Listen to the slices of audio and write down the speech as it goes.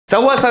So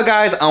what's up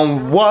guys,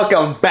 and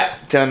welcome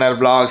back to another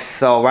vlog.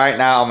 So right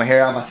now I'm here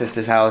at my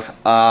sister's house.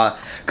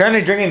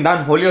 Currently drinking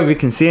Don Julio, you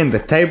can see in the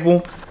table.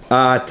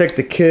 Took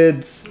the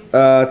kids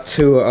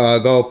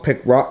to go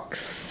pick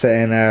rocks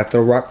and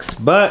throw rocks,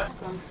 but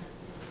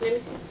Let me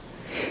see.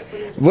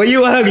 boy,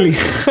 you ugly.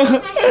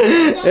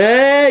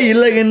 Hey, you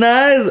looking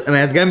nice.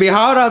 Man, it's gonna be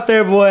hot out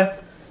there, boy.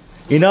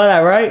 You know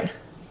that, right?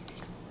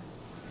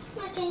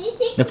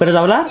 ¿No puedes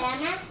hablar?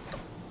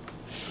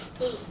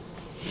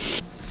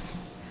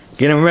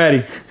 Get him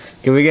ready,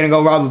 cause we're gonna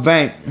go rob a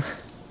bank.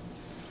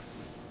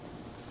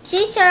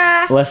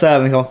 Teacher. What's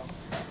up, mijo?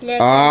 Oh,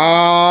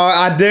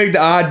 I dig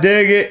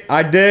it.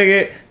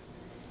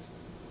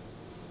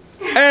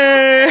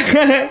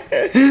 Hey.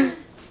 Can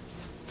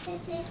I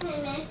take my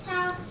mask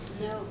off?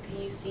 No, can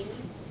you see me?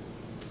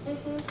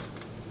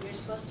 You're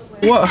supposed to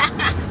wear. What?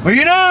 What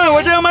you doing?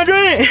 What's in my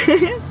drink?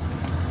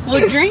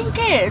 Well, drink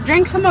it.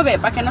 Drink some of it,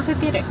 para que no se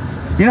tire.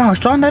 You know how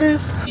strong that is?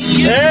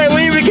 Hey,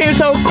 when you became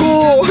so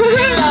cool.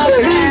 Hey.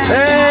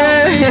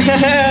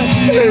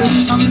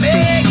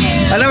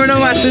 I never know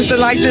my sister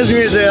liked this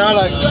music. I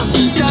like.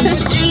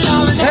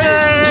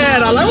 Hey,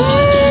 and I like.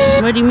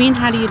 What do you mean?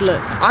 How do you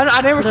look?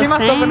 I never seen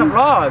myself in a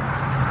vlog.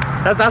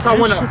 That's how I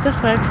wanna. Shut the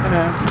fuck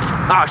up.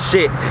 Oh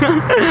shit.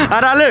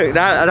 How'd I look? Did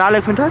I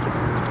look fantastic?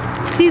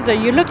 Caesar,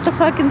 you look the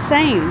fucking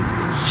same.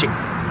 Shit.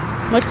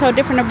 What's so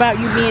different about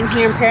you being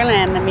here in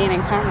Pearland than being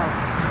in Conroe?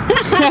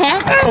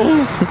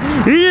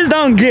 You just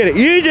don't get it.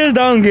 You just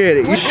don't get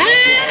it.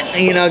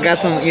 You know, got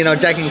some,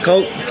 Jack and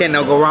Coke. Can't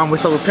no go wrong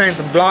with. So we're playing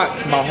some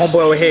blocks. My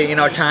homeboy over here,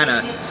 trying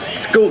to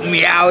scoop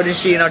me out and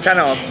shit, trying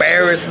to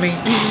embarrass me.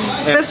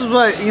 And this is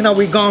what,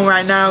 we going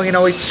right now.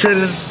 We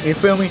chilling. You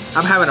feel me?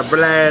 I'm having a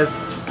blast.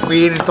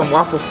 We eating some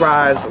waffle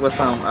fries with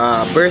some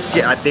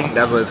brisket. I think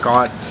that's what it's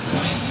called.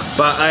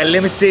 But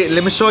let me see.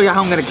 Let me show you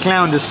how I'm gonna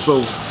clown this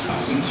fool.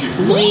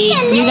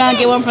 You gotta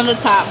get one from the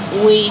top.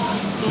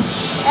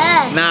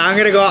 Nah, I'm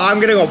gonna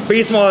go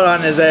beast mode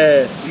on his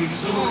ass.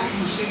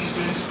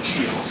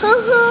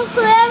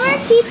 Whoever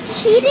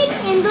keeps cheating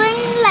and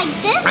doing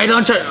like this. Hey,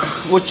 don't try.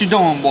 What you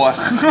doing, boy?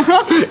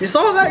 You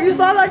saw that? You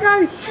saw that,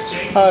 guys?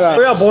 Hold on.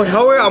 Hurry up, boy.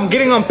 Hurry up. I'm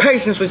getting on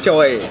patience with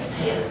your ass.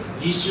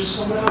 He's just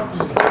someone else.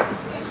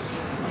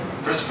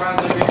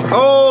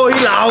 Oh, he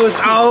lost.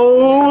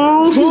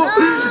 Oh.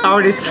 I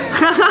already.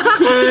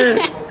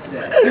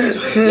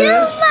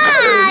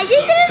 Juma, you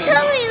didn't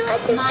tell me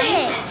what to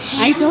pick.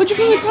 I told you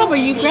from the top, but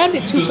you grabbed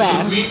it too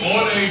fast.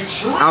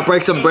 I'll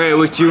break some bread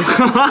with you.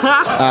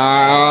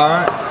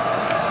 Alright.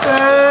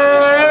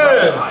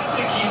 Hey.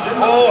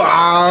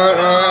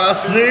 Oh,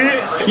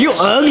 see? You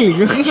ugly.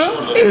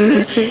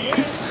 Good.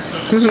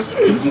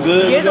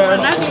 You're the one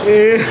that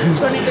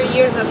 23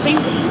 years of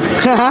single.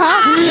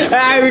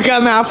 Hey, we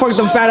got man, I fucked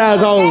them fat ass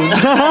hoes.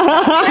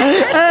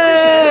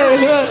 Hey.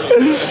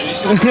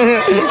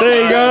 There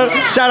you go.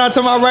 Shout out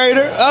to my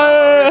Raider.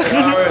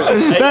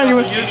 Thank you.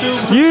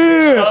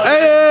 Yeah.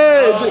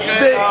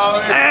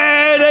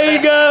 Hey, there you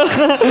go.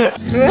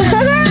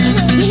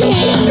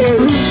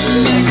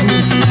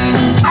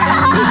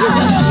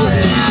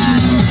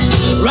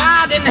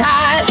 Riding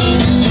high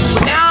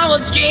when I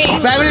was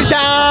king. Family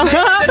time.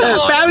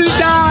 Family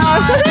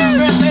time.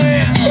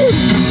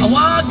 I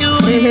want you,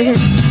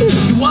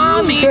 you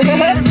want me.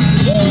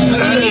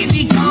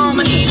 Easy come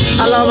and easy.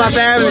 I love my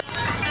family.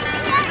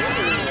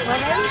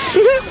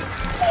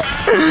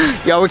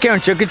 Yo, we came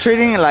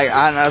trick-or-treating. Like,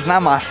 it's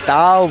not my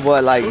style,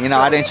 but like,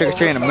 I didn't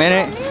trick-or-treat in a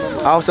minute.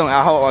 I hope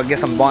I'll get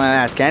some bomb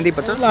ass candy,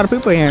 but there's a lot of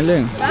people here.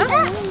 Look.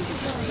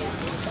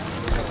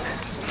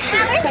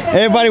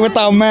 Everybody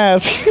without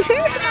masks.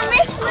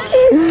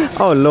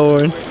 Oh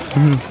Lord.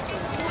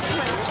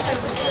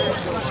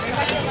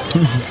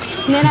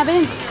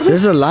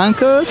 There's a line,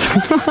 cuz.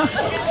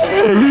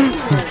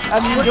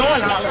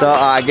 So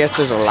I guess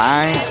there's a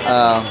line,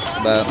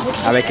 but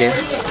I bet it.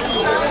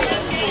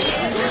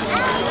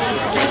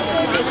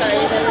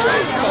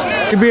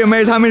 You'd be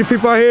amazed how many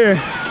people are here.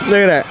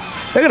 Look at that.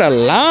 Look at the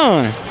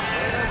line.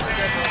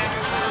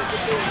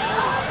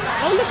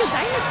 Oh, look at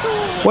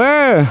dinosaurs.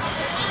 Where?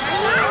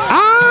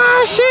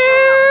 Ah,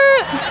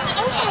 shit.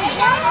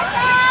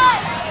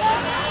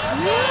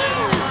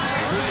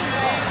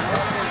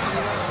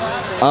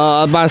 I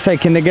was about to say,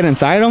 can they get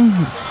inside them? I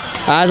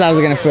thought I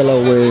was gonna feel a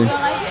little weird.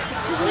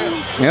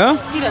 Yeah?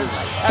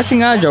 La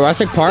chingada,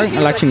 Jurassic Park,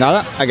 la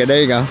chingada. Okay,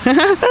 there you go.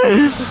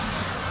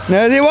 ¿No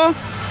es igual?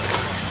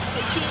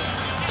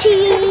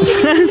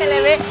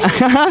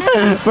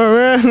 For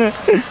real.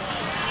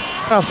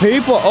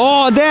 People.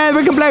 Oh, damn,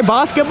 we can play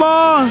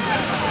basketball.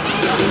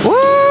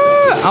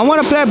 What? I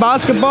want to play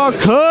basketball.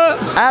 Cut.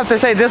 I have to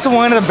say, this is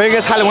one of the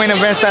biggest Halloween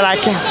events that I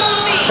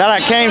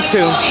came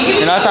to.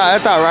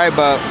 That's all right,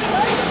 but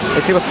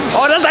let's see what.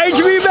 Oh, that's the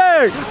HB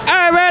bag.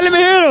 Hey, man, let me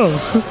hit him.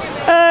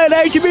 Hey, the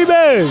HB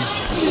bag.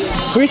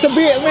 We used to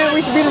be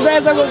the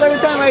best every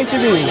time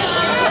HB.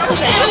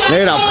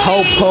 Look at the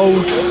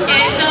po-pos.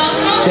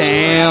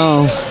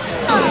 Damn.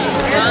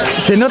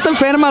 Si no te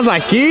enfermas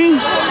aquí, I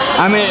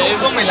mean,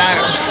 es un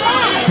milagro.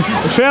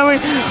 Feel me?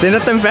 Si no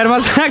te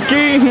enfermas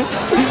aquí.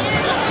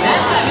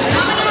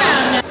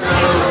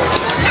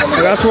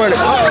 I swear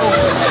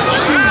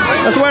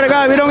to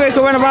God, if you don't get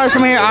coronavirus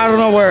from here, I don't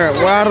know where.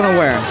 I don't know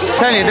where. I'm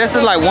telling you, this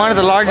is like one of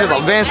the largest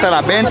events that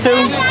I've been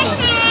to.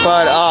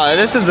 But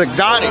this is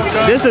exotic.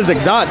 This is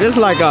exotic. This is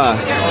like a.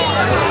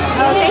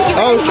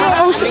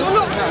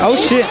 Oh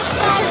shit.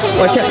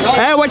 Watch out.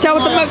 Hey, watch out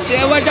with the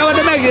Mexicans. Watch out with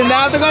the Mexicans. They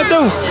have to go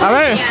through. All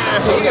right.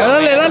 Dale.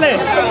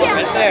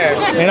 Right there.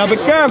 You know, be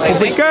careful.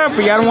 Be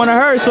careful. Y'all don't want to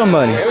hurt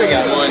somebody. Here we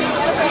got one.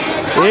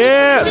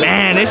 Yeah,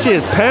 man, this shit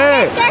is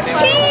packed. That's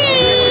cheese.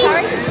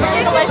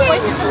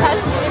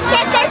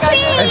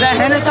 Is that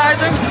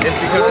sanitizer?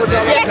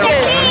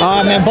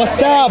 Oh man,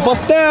 bust out.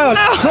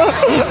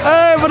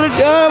 Hey, for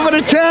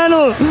the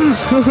channel.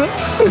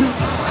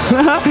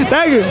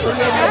 Thank you.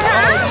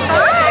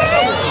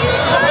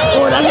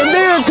 Oh, that's a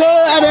deer, cuz.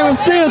 I didn't even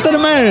see it through the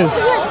mask.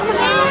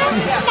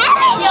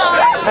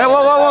 Hey,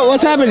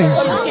 what's happening?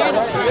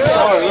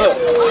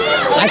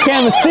 I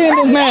can't even see in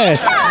this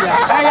mask.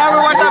 Hey, y'all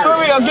ever watch that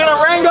movie? Get a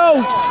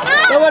Rango?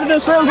 What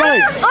this feels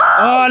like?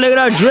 Oh, look at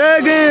that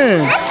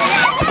dragon.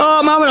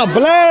 Oh, I'm having a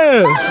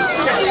blast.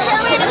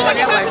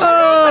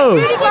 Oh.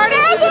 Beauty Garden,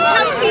 you can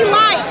come see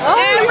lights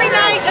every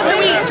night of the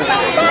week.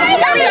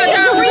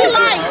 Free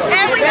lights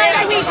every night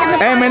of the week.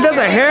 Hey, man, there's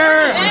a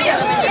hair.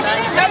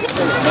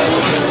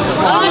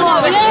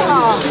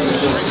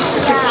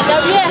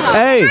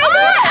 Hey,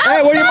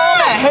 where your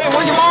mom at? Hey,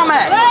 where your mom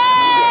at?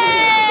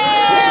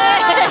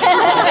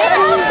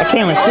 I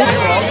can't even see.